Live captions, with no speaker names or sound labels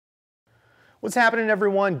What's happening,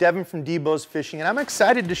 everyone? Devon from Debo's Fishing, and I'm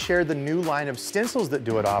excited to share the new line of stencils that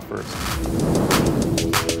Do It offers.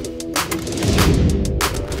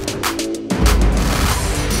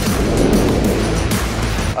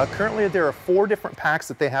 Currently, there are 4 different packs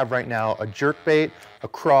that they have right now: a jerkbait, a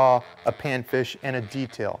craw, a panfish, and a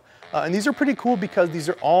detail. And these are pretty cool because these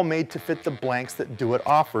are all made to fit the blanks that Do It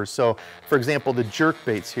offers. So, for example, the jerk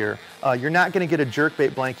baits here, you're not going to get a jerk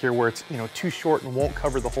bait blank here where it's too short and won't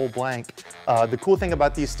cover the whole blank. The cool thing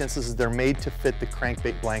about these stencils is they're made to fit the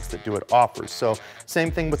crankbait blanks that Do It offers. So, same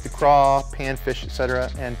thing with the craw, panfish, etc.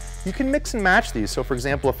 And you can mix and match these. So, for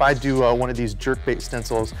example, if I do one of these jerk bait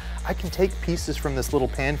stencils, I can take pieces from this little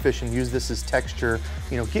panfish and use this as texture.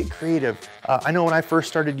 Get creative. I know when I first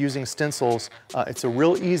started using stencils, it's a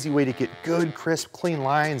real easy way to get good, crisp, clean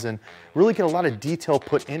lines and really get a lot of detail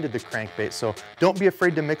put into the crankbait. So don't be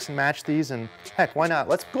afraid to mix and match these, and heck, why not?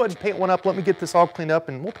 Let's go ahead and paint one up. Let me get this all cleaned up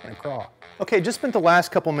and we'll paint a craw. Okay, just spent the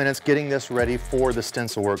last couple minutes getting this ready for the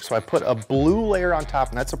stencil work. So I put a blue layer on top,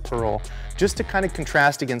 and that's a pearl, just to kind of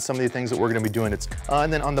contrast against some of the things that we're gonna be doing.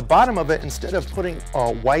 And then on the bottom of it, instead of putting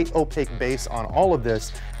a white opaque base on all of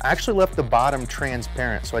this, I actually left the bottom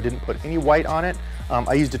transparent. So I didn't put any white on it.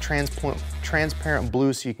 I used a transparent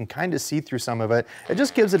blue so you can kind of see through some of it. It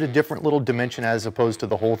just gives it a different little dimension as opposed to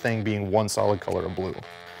the whole thing being one solid color of blue.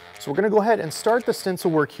 So we're gonna go ahead and start the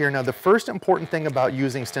stencil work here. Now, the first important thing about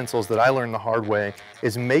using stencils that I learned the hard way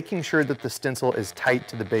is making sure that the stencil is tight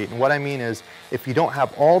to the bait. And what I mean is, if you don't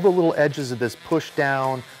have all the little edges of this pushed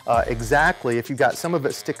down exactly, if you've got some of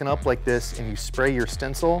it sticking up like this and you spray your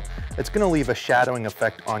stencil, it's gonna leave a shadowing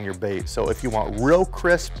effect on your bait. So if you want real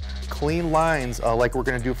crisp, clean lines like we're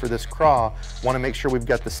gonna do for this craw, wanna make sure we've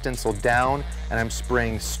got the stencil down and I'm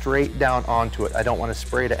spraying straight down onto it. I don't wanna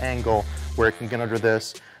spray at an angle where it can get under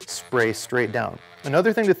this. Spray straight down.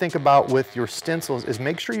 Another thing to think about with your stencils is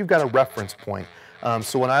make sure you've got a reference point.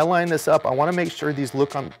 So when I line this up, I want to make sure these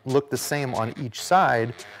look the same on each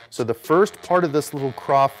side. So the first part of this little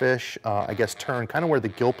crawfish, I guess turn, kind of where the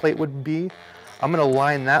gill plate would be, I'm going to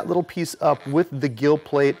line that little piece up with the gill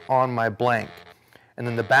plate on my blank. And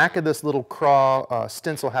then the back of this little craw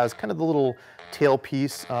stencil has kind of the little tail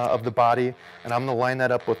piece of the body, and I'm going to line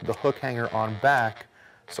that up with the hook hanger on back.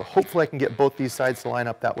 So hopefully I can get both these sides to line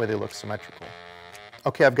up, that way they look symmetrical.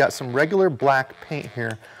 Okay, I've got some regular black paint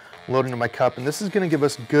here loaded into my cup, and this is gonna give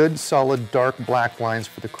us good, solid, dark black lines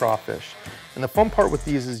for the crawfish. And the fun part with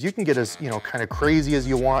these is you can get as, kind of crazy as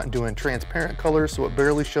you want, doing transparent colors so it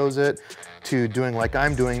barely shows it, to doing like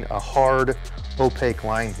I'm doing, a hard, opaque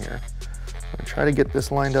line here. I'm gonna try to get this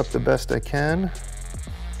lined up the best I can.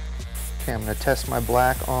 Okay, I'm gonna test my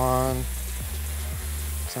black on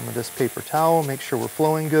some of this paper towel, make sure we're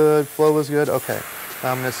flowing good, flow is good. Okay,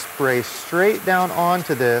 now I'm gonna spray straight down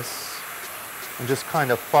onto this and just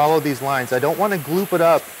kind of follow these lines. I don't wanna gloop it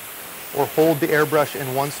up or hold the airbrush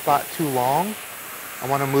in one spot too long. I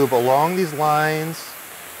wanna move along these lines,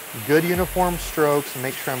 good uniform strokes, and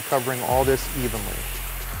make sure I'm covering all this evenly.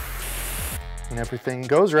 And everything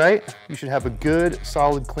goes right, you should have a good,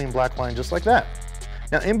 solid, clean black line just like that.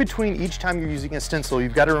 Now, in between each time you're using a stencil,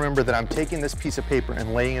 you've got to remember that I'm taking this piece of paper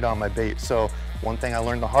and laying it on my bait. So one thing I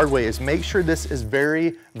learned the hard way is make sure this is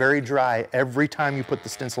very, very dry every time you put the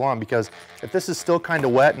stencil on, because if this is still kind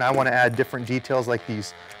of wet and I want to add different details like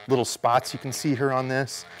these little spots you can see here on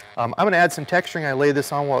this, I'm going to add some texturing. I lay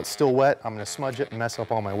this on while it's still wet. I'm going to smudge it and mess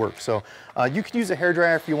up all my work. So you can use a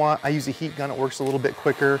hairdryer if you want. I use a heat gun. It works a little bit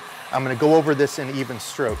quicker. I'm going to go over this in even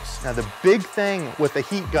strokes. Now, the big thing with a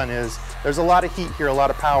heat gun is there's a lot of heat here, a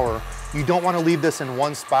lot of power. You don't want to leave this in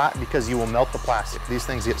one spot because you will melt the plastic. These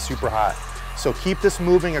things get super hot. So keep this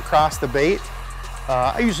moving across the bait.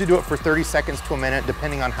 I usually do it for 30 seconds to a minute,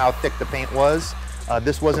 depending on how thick the paint was.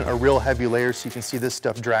 This wasn't a real heavy layer, so you can see this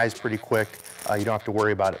stuff dries pretty quick. You don't have to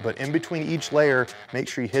worry about it. But in between each layer, make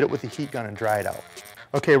sure you hit it with a heat gun and dry it out.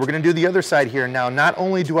 Okay, we're gonna do the other side here. Now, not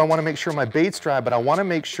only do I wanna make sure my bait's dry, but I wanna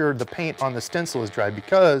make sure the paint on the stencil is dry,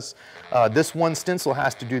 because this one stencil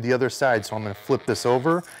has to do the other side. So I'm gonna flip this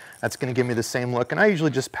over. That's gonna give me the same look. And I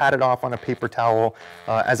usually just pat it off on a paper towel.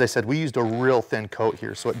 As I said, we used a real thin coat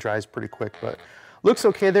here, so it dries pretty quick, but looks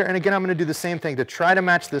okay there. And again, I'm gonna do the same thing to try to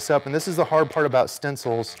match this up. And this is the hard part about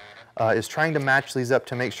stencils, is trying to match these up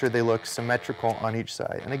to make sure they look symmetrical on each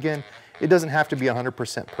side. And again, it doesn't have to be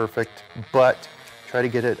 100% perfect, but try to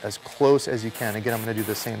get it as close as you can. Again, I'm gonna do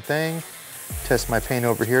the same thing. Test my paint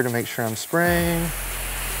over here to make sure I'm spraying.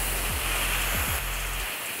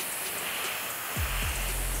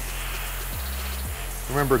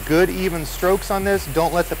 Remember, good even strokes on this.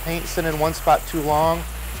 Don't let the paint sit in one spot too long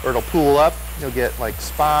or it'll pool up. You'll get like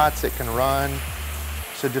spots, it can run.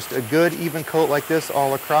 So just a good even coat like this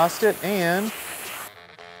all across it, and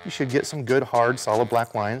you should get some good hard solid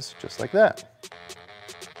black lines just like that.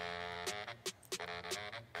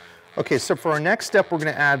 Okay, so for our next step, we're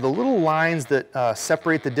gonna add the little lines that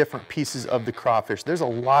separate the different pieces of the crawfish. There's a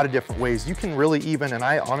lot of different ways. You can really even, and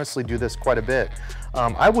I honestly do this quite a bit,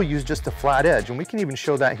 I will use just a flat edge, and we can even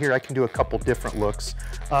show that here. I can do a couple different looks.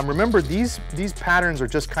 Remember, these patterns are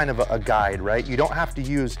just kind of a guide, right? You don't have to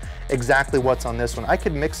use exactly what's on this one. I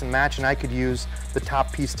could mix and match, and I could use the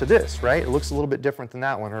top piece to this, right? It looks a little bit different than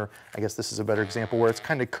that one, or I guess this is a better example where it's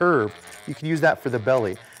kind of curved. You can use that for the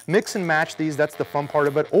belly. Mix and match these, that's the fun part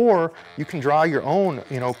of it, or you can draw your own,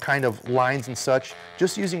 you know, kind of lines and such,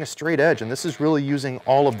 just using a straight edge, and this is really using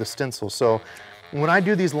all of the stencil. So when I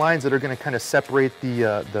do these lines that are gonna kind of separate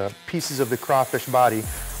the pieces of the crawfish body,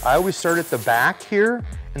 I always start at the back here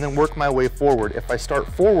and then work my way forward. If I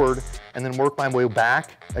start forward and then work my way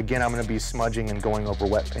back, again, I'm gonna be smudging and going over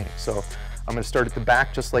wet paint. So I'm gonna start at the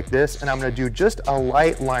back just like this, and I'm gonna do just a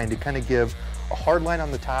light line to kind of give a hard line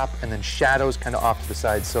on the top and then shadows kind of off to the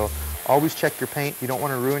side. So always check your paint. You don't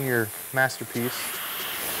want to ruin your masterpiece.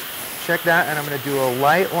 Check that, and I'm going to do a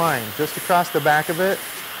light line just across the back of it.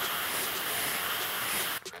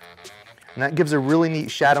 And that gives a really neat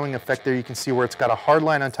shadowing effect there. You can see where it's got a hard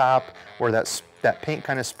line on top, where that paint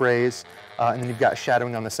kind of sprays, and then you've got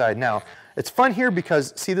shadowing on the side. Now, it's fun here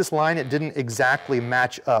because, see this line? It didn't exactly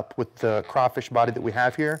match up with the crawfish body that we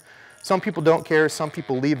have here. Some people don't care, some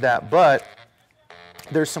people leave that, but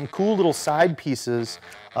there's some cool little side pieces,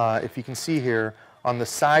 if you can see here, on the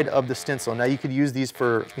side of the stencil. Now you could use these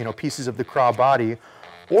for, you know, pieces of the craw body,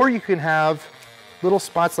 or you can have little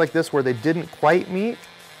spots like this where they didn't quite meet,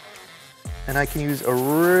 and I can use a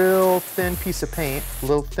real thin piece of paint, a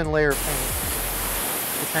little thin layer of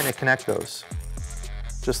paint, to kind of connect those,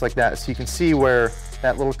 just like that. So you can see where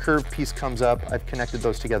that little curved piece comes up. I've connected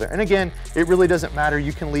those together. And again, it really doesn't matter.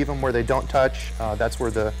 You can leave them where they don't touch. That's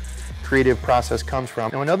where the creative process comes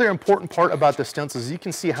from. Now, another important part about the stencils is you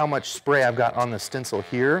can see how much spray I've got on the stencil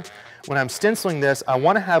here. When I'm stenciling this, I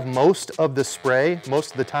want to have most of the spray,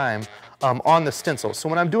 most of the time, on the stencil. So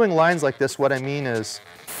when I'm doing lines like this, what I mean is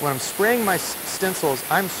when I'm spraying my stencils,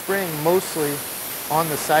 I'm spraying mostly on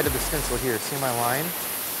the side of the stencil here. See my line?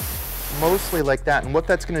 Mostly like that. And what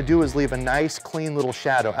that's going to do is leave a nice, clean little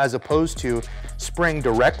shadow, as opposed to spraying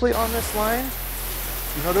directly on this line.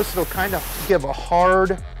 You notice it'll kind of give a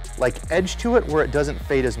hard, like, edge to it where it doesn't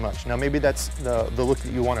fade as much. Now maybe that's the look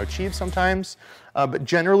that you want to achieve sometimes, but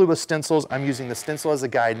generally with stencils, I'm using the stencil as a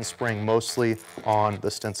guide and spraying mostly on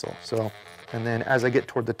the stencil. So, and then as I get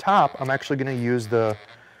toward the top, I'm actually going to use the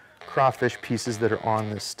crawfish pieces that are on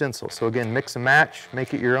this stencil. So again, mix and match,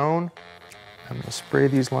 make it your own. I'm going to spray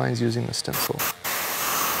these lines using the stencil.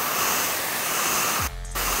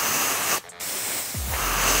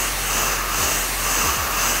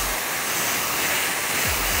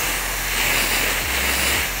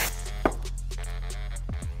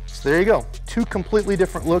 So there you go, two completely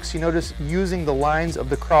different looks. You notice using the lines of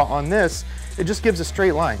the craw on this, it just gives a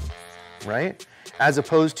straight line, right? As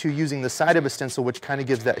opposed to using the side of a stencil, which kind of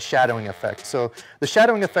gives that shadowing effect. So the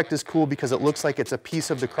shadowing effect is cool because it looks like it's a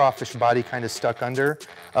piece of the crawfish body kind of stuck under.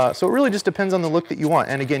 So it really just depends on the look that you want.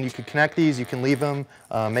 And again, you can connect these, you can leave them,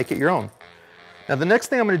 make it your own. Now the next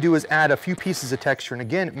thing I'm going to do is add a few pieces of texture. And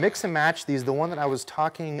again, mix and match these. The one that I was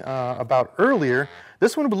talking about earlier,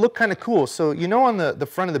 this one would look kind of cool. So you know on the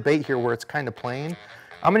front of the bait here where it's kind of plain,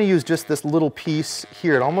 I'm going to use just this little piece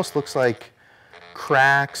here. It almost looks like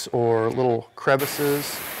cracks or little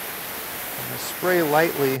crevices. I'm going to spray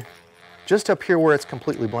lightly just up here where it's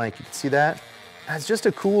completely blank. You can see that? It's just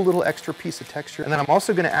a cool little extra piece of texture. And then I'm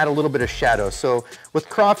also going to add a little bit of shadow. So with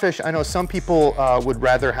crawfish, I know some people would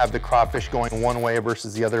rather have the crawfish going one way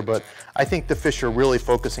versus the other, but I think the fish are really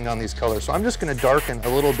focusing on these colors. So I'm just going to darken a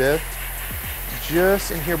little bit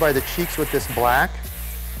just in here by the cheeks with this black,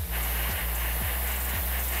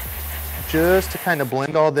 just to kind of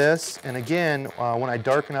blend all this. And again, when I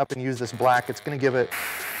darken up and use this black, it's going to give it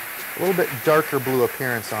a little bit darker blue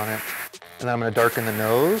appearance on it. And then I'm going to darken the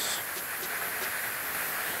nose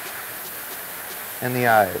and the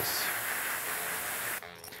eyes.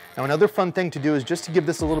 Now another fun thing to do is just to give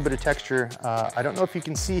this a little bit of texture. I don't know if you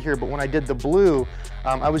can see here, but when I did the blue,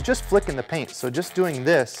 I was just flicking the paint. So just doing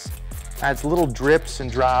this adds little drips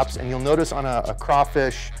and drops, and you'll notice on a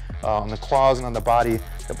crawfish, on the claws and on the body,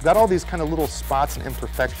 I've got all these kind of little spots and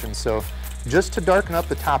imperfections. So just to darken up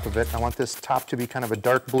the top of it, I want this top to be kind of a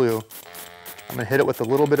dark blue. I'm gonna hit it with a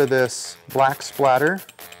little bit of this black splatter.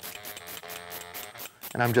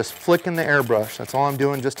 And I'm just flicking the airbrush. That's all I'm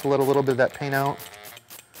doing, just to let a little bit of that paint out.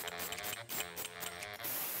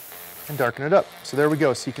 and darken it up. So there we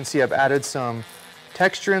go. So you can see I've added some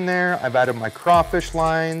texture in there. I've added my crawfish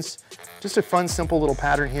lines. Just a fun, simple little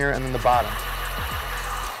pattern here, and then the bottom.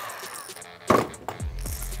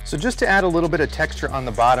 So just to add a little bit of texture on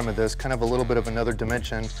the bottom of this, kind of a little bit of another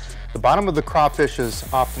dimension, the bottom of the crawfish is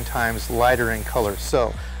oftentimes lighter in color.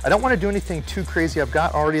 So I don't want to do anything too crazy. I've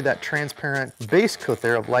got already that transparent base coat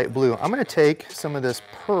there of light blue. I'm going to take some of this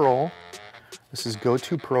pearl, this is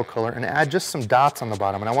Go-To Pearl color, and add just some dots on the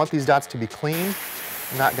bottom. And I want these dots to be clean.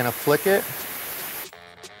 I'm not going to flick it.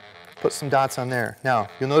 Put some dots on there. Now,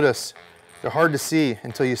 you'll notice they're hard to see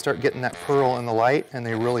until you start getting that pearl in the light, and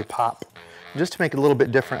they really pop. Just to make it a little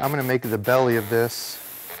bit different, I'm going to make the belly of this,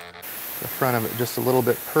 the front of it, just a little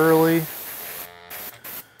bit pearly.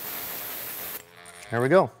 There we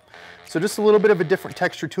go. So just a little bit of a different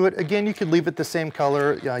texture to it. Again, you could leave it the same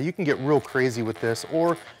color. You can get real crazy with this,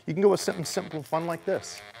 or you can go with something simple and fun like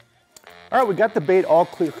this. All right, we got the bait all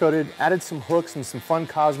clear coated, added some hooks and some fun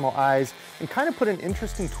Cosmo eyes, and kind of put an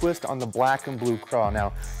interesting twist on the black and blue craw.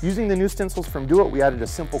 Now, using the new stencils from Do It, we added a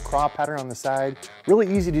simple craw pattern on the side.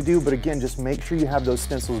 Really easy to do, but again, just make sure you have those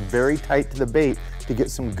stencils very tight to the bait to get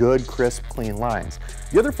some good, crisp, clean lines.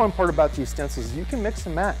 The other fun part about these stencils is you can mix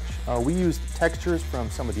and match. We used textures from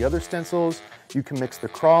some of the other stencils. You can mix the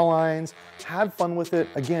craw lines, have fun with it.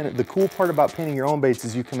 Again, the cool part about painting your own baits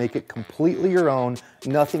is you can make it completely your own,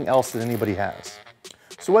 nothing else that anybody has.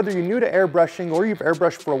 So whether you're new to airbrushing or you've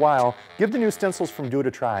airbrushed for a while, give the new stencils from Do It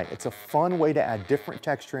a try. It's a fun way to add different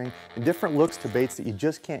texturing and different looks to baits that you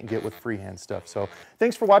just can't get with freehand stuff. So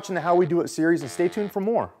thanks for watching the How We Do It series, and stay tuned for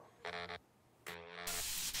more.